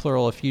reducing the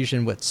pleural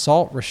effusion with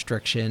salt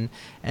restriction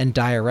and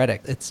diuretic.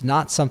 It's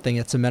not something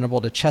that's amenable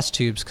to chest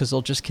tubes because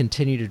they'll just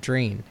continue to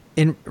drain.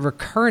 In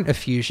recurrent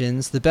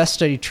effusions, the best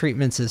studied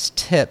treatments is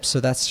TIP, so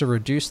that's to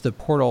reduce the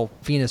portal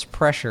venous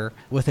pressure,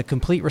 with a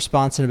complete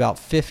response in about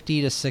 50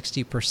 to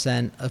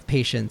 60% of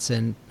patients,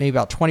 and maybe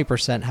about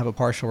 20% have a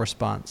partial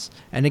response.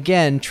 And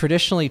again,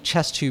 traditionally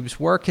chest tubes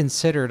were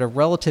considered a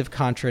relative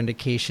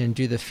contraindication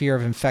due to the fear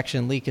of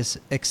infection, leak,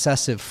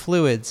 excessive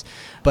fluids,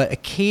 but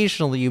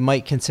occasionally you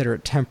might consider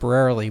it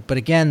temporarily. But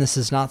again, this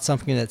is not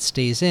something that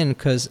stays in,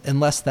 because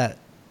unless that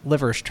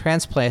liver is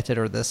transplanted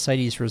or the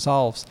ascites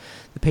resolves,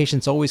 the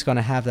patient's always going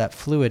to have that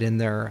fluid in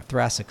their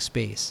thoracic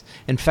space.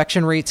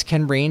 Infection rates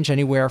can range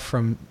anywhere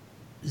from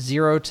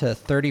 0 to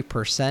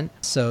 30%.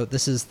 So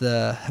this is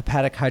the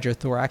hepatic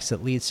hydrothorax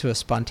that leads to a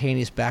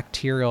spontaneous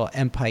bacterial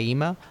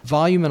empyema.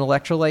 Volume and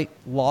electrolyte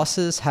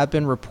losses have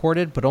been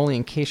reported, but only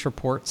in case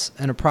reports,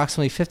 and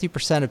approximately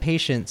 50% of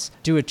patients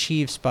do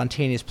achieve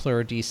spontaneous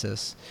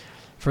pleurodesis.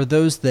 For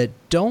those that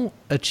don't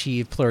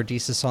achieve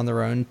pleurodesis on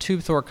their own, tube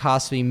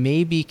thoracostomy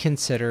may be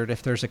considered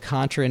if there's a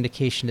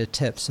contraindication to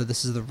TIPS. So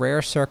this is the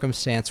rare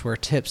circumstance where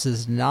TIPS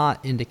is not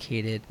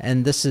indicated,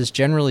 and this is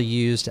generally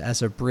used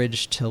as a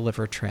bridge to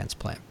liver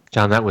transplant.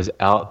 John, that was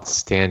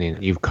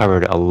outstanding. You've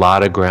covered a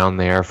lot of ground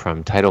there,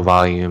 from tidal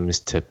volumes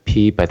to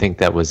PEEP. I think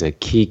that was a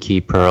key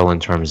pearl in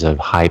terms of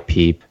high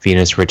PEEP,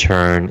 venous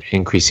return,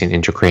 increasing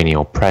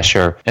intracranial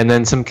pressure, and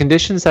then some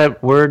conditions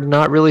that we're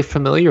not really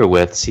familiar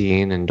with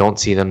seeing and don't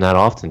see them that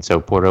often. So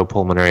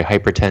portopulmonary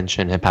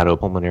hypertension,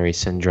 hepatopulmonary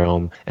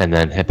syndrome, and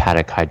then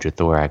hepatic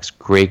hydrothorax.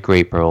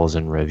 Great pearls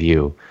in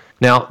review.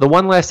 Now, the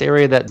one last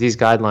area that these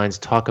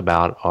guidelines talk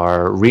about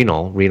are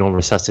renal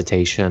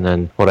resuscitation,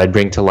 and what I'd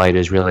bring to light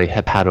is really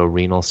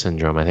hepatorenal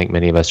syndrome. I think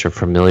many of us are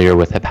familiar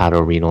with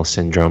hepatorenal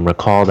syndrome.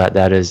 Recall that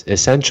that is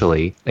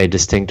essentially a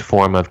distinct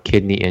form of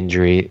kidney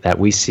injury that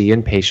we see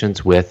in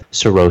patients with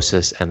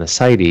cirrhosis and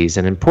ascites,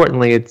 and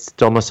importantly, it's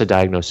almost a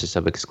diagnosis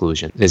of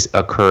exclusion. This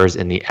occurs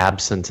in the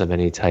absence of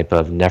any type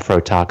of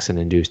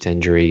nephrotoxin-induced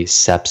injury,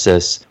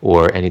 sepsis,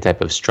 or any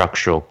type of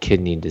structural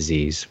kidney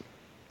disease.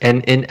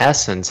 And in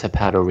essence,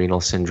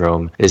 hepatorenal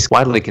syndrome is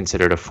widely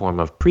considered a form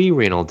of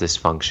prerenal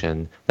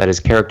dysfunction that is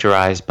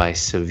characterized by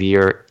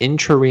severe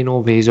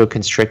intrarenal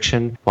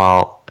vasoconstriction,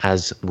 while,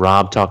 as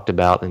Rob talked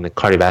about in the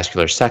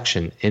cardiovascular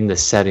section, in the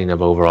setting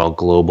of overall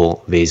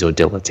global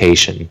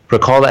vasodilatation.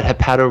 Recall that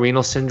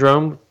hepatorenal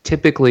syndrome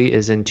typically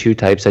is in two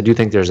types. I do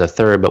think there's a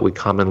third, but we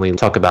commonly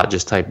talk about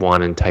just type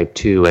 1 and type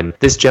 2. And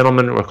this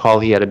gentleman, recall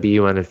he had a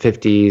BUN of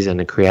 50s and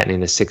a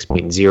creatinine of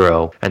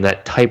 6.0. And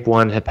that type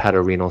 1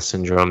 hepatorenal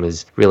syndrome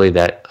is really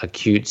that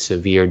acute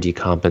severe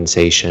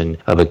decompensation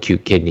of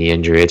acute kidney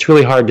injury. It's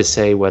really hard to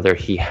say whether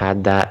he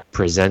had that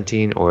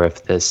presenting or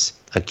if this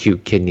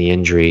acute kidney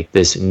injury,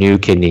 this new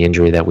kidney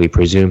injury that we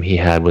presume he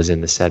had, was in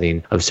the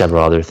setting of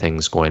several other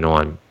things going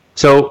on.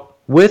 So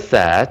with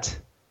that,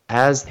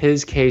 as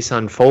his case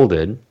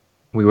unfolded,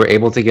 we were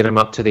able to get him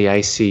up to the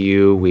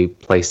ICU. We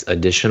placed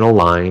additional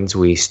lines.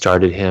 We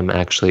started him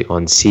actually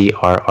on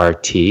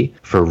CRRT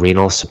for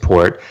renal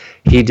support.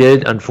 He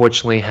did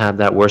unfortunately have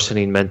that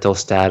worsening mental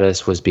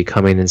status, was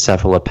becoming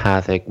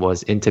encephalopathic,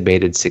 was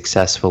intubated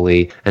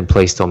successfully, and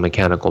placed on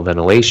mechanical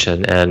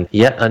ventilation. And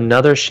yet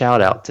another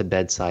shout out to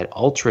bedside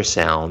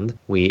ultrasound.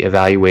 We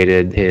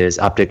evaluated his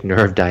optic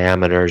nerve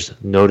diameters,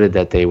 noted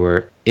that they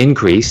were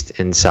increased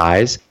in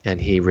size, and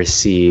he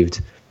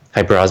received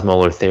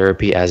hyperosmolar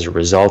therapy as a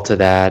result of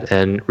that.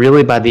 And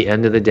really by the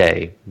end of the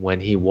day, when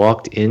he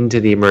walked into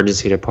the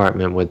emergency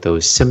department with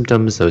those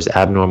symptoms, those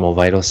abnormal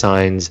vital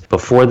signs,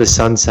 before the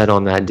sun set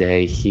on that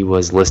day, he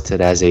was listed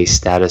as a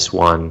status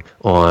 1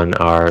 on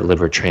our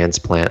liver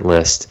transplant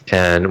list.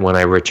 And when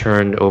I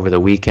returned over the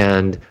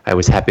weekend, I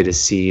was happy to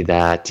see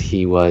that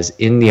he was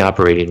in the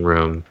operating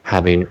room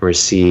having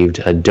received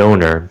a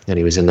donor, and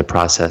he was in the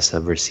process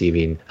of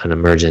receiving an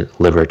emergent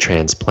liver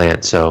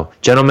transplant. So,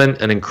 gentlemen,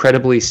 an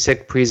incredibly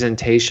sick presentation,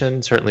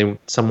 certainly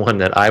someone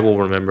that I will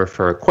remember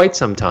for quite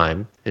some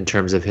time in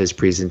terms of his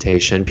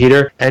presentation.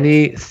 Peter,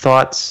 any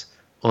thoughts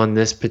on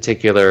this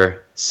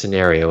particular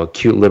scenario,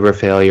 acute liver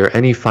failure?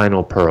 Any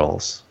final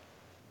pearls?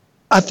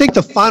 I think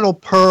the final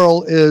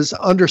pearl is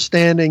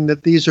understanding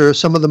that these are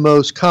some of the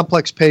most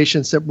complex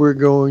patients that we're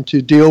going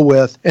to deal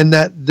with, and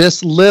that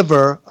this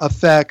liver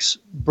affects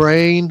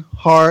brain,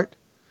 heart,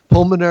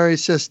 pulmonary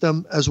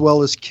system, as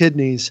well as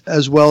kidneys,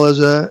 as well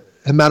as a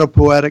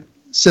hematopoietic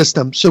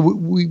system. So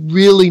we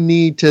really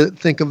need to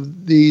think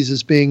of these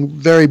as being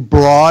very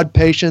broad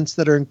patients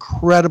that are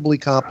incredibly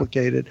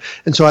complicated.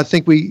 And so I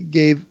think we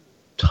gave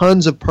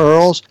tons of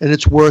pearls, and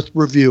it's worth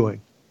reviewing.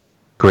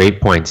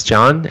 Great points.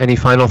 John, any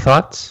final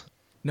thoughts?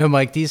 No,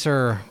 Mike, these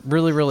are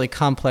really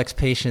complex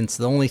patients.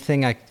 The only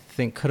thing I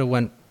think could have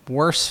went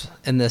worse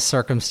in this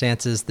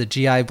circumstance is the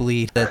GI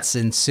bleed that's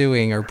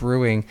ensuing or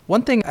brewing.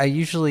 One thing I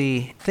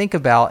usually think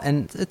about,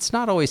 and it's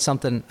not always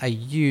something I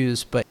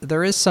use, but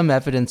there is some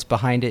evidence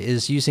behind it,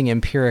 is using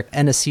empiric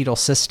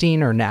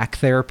N-acetylcysteine or NAC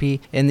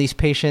therapy in these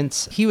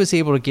patients. He was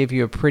able to give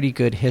you a pretty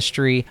good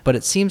history, but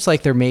it seems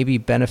like there may be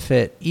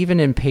benefit even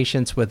in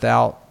patients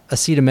without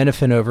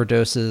acetaminophen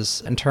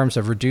overdoses in terms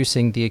of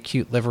reducing the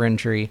acute liver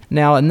injury.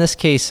 Now, in this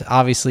case,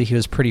 obviously he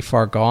was pretty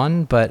far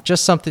gone, but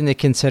just something to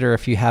consider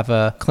if you have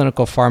a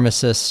clinical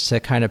pharmacist to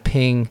kind of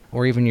ping,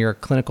 or even your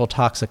clinical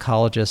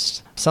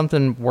toxicologist,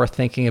 something worth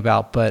thinking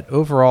about. But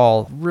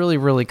overall,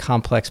 really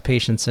complex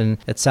patients, and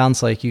it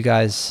sounds like you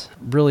guys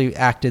really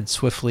acted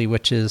swiftly,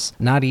 which is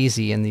not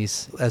easy in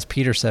these, as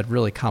Peter said,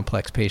 really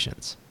complex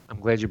patients. I'm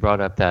glad you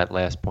brought up that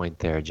last point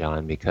there,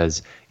 John,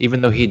 because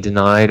even though he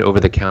denied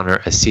over-the-counter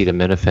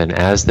acetaminophen,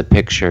 as the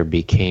picture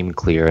became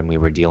clear and we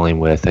were dealing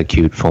with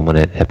acute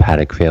fulminant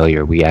hepatic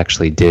failure, we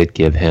actually did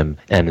give him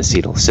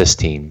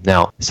N-acetylcysteine.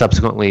 Now,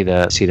 subsequently,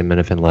 the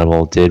acetaminophen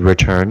level did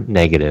return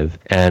negative,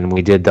 and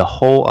we did the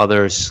whole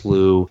other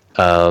slew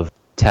of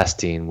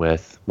testing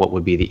with what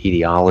would be the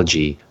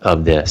etiology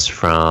of this,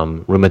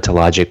 from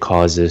rheumatologic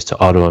causes to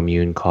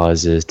autoimmune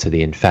causes to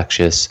the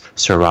infectious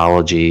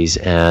serologies.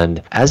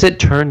 And as it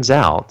turns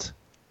out,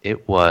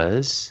 it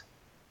was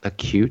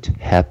acute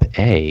Hep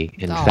A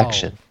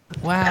infection.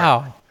 Oh,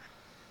 wow.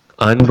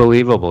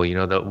 Unbelievable. You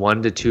know, the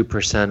 1% to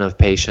 2% of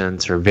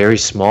patients, or very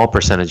small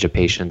percentage of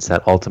patients,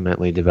 that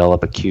ultimately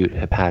develop acute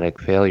hepatic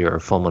failure or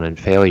fulminant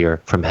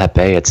failure from Hep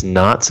A. It's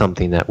not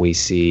something that we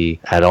see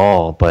at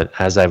all. But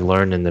as I've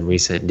learned in the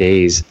recent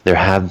days, there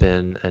have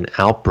been an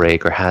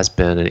outbreak, or has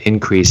been an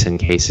increase in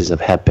cases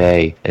of Hep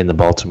A in the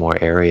Baltimore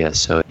area.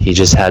 So he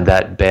just had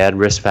that bad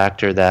risk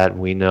factor that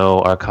we know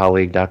our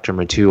colleague Dr.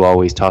 Matu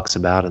always talks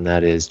about, and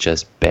that is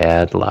just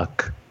bad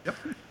luck. Yep.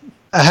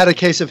 I had a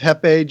case of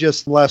Hep A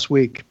just last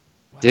week.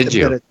 Did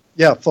you?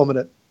 Yeah,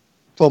 fulminant.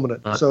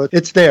 So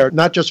it's there,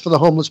 not just for the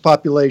homeless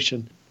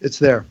population. It's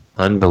there.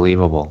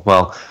 Unbelievable.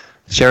 Well,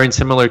 sharing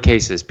similar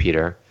cases,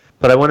 Peter.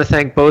 But I want to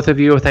thank both of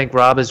you. Thank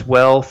Rob as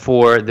well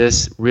for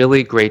this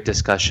really great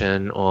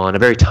discussion on a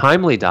very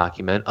timely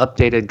document,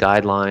 updated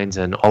guidelines,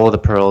 and all of the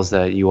pearls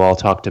that you all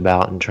talked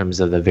about in terms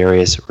of the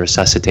various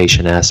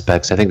resuscitation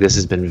aspects. I think this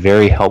has been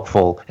very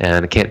helpful,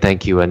 and I can't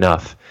thank you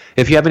enough.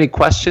 If you have any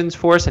questions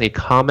for us, any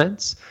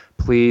comments,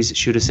 please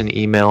shoot us an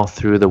email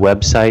through the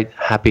website.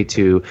 Happy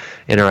to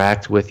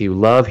interact with you.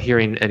 Love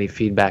hearing any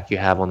feedback you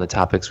have on the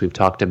topics we've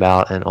talked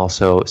about, and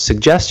also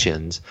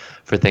suggestions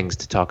for things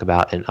to talk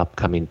about in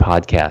upcoming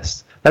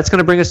podcasts. That's going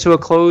to bring us to a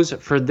close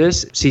for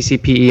this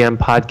CCPEM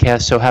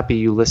podcast. So happy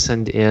you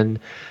listened in,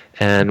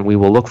 and we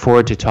will look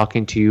forward to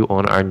talking to you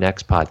on our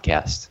next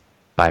podcast.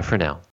 Bye for now.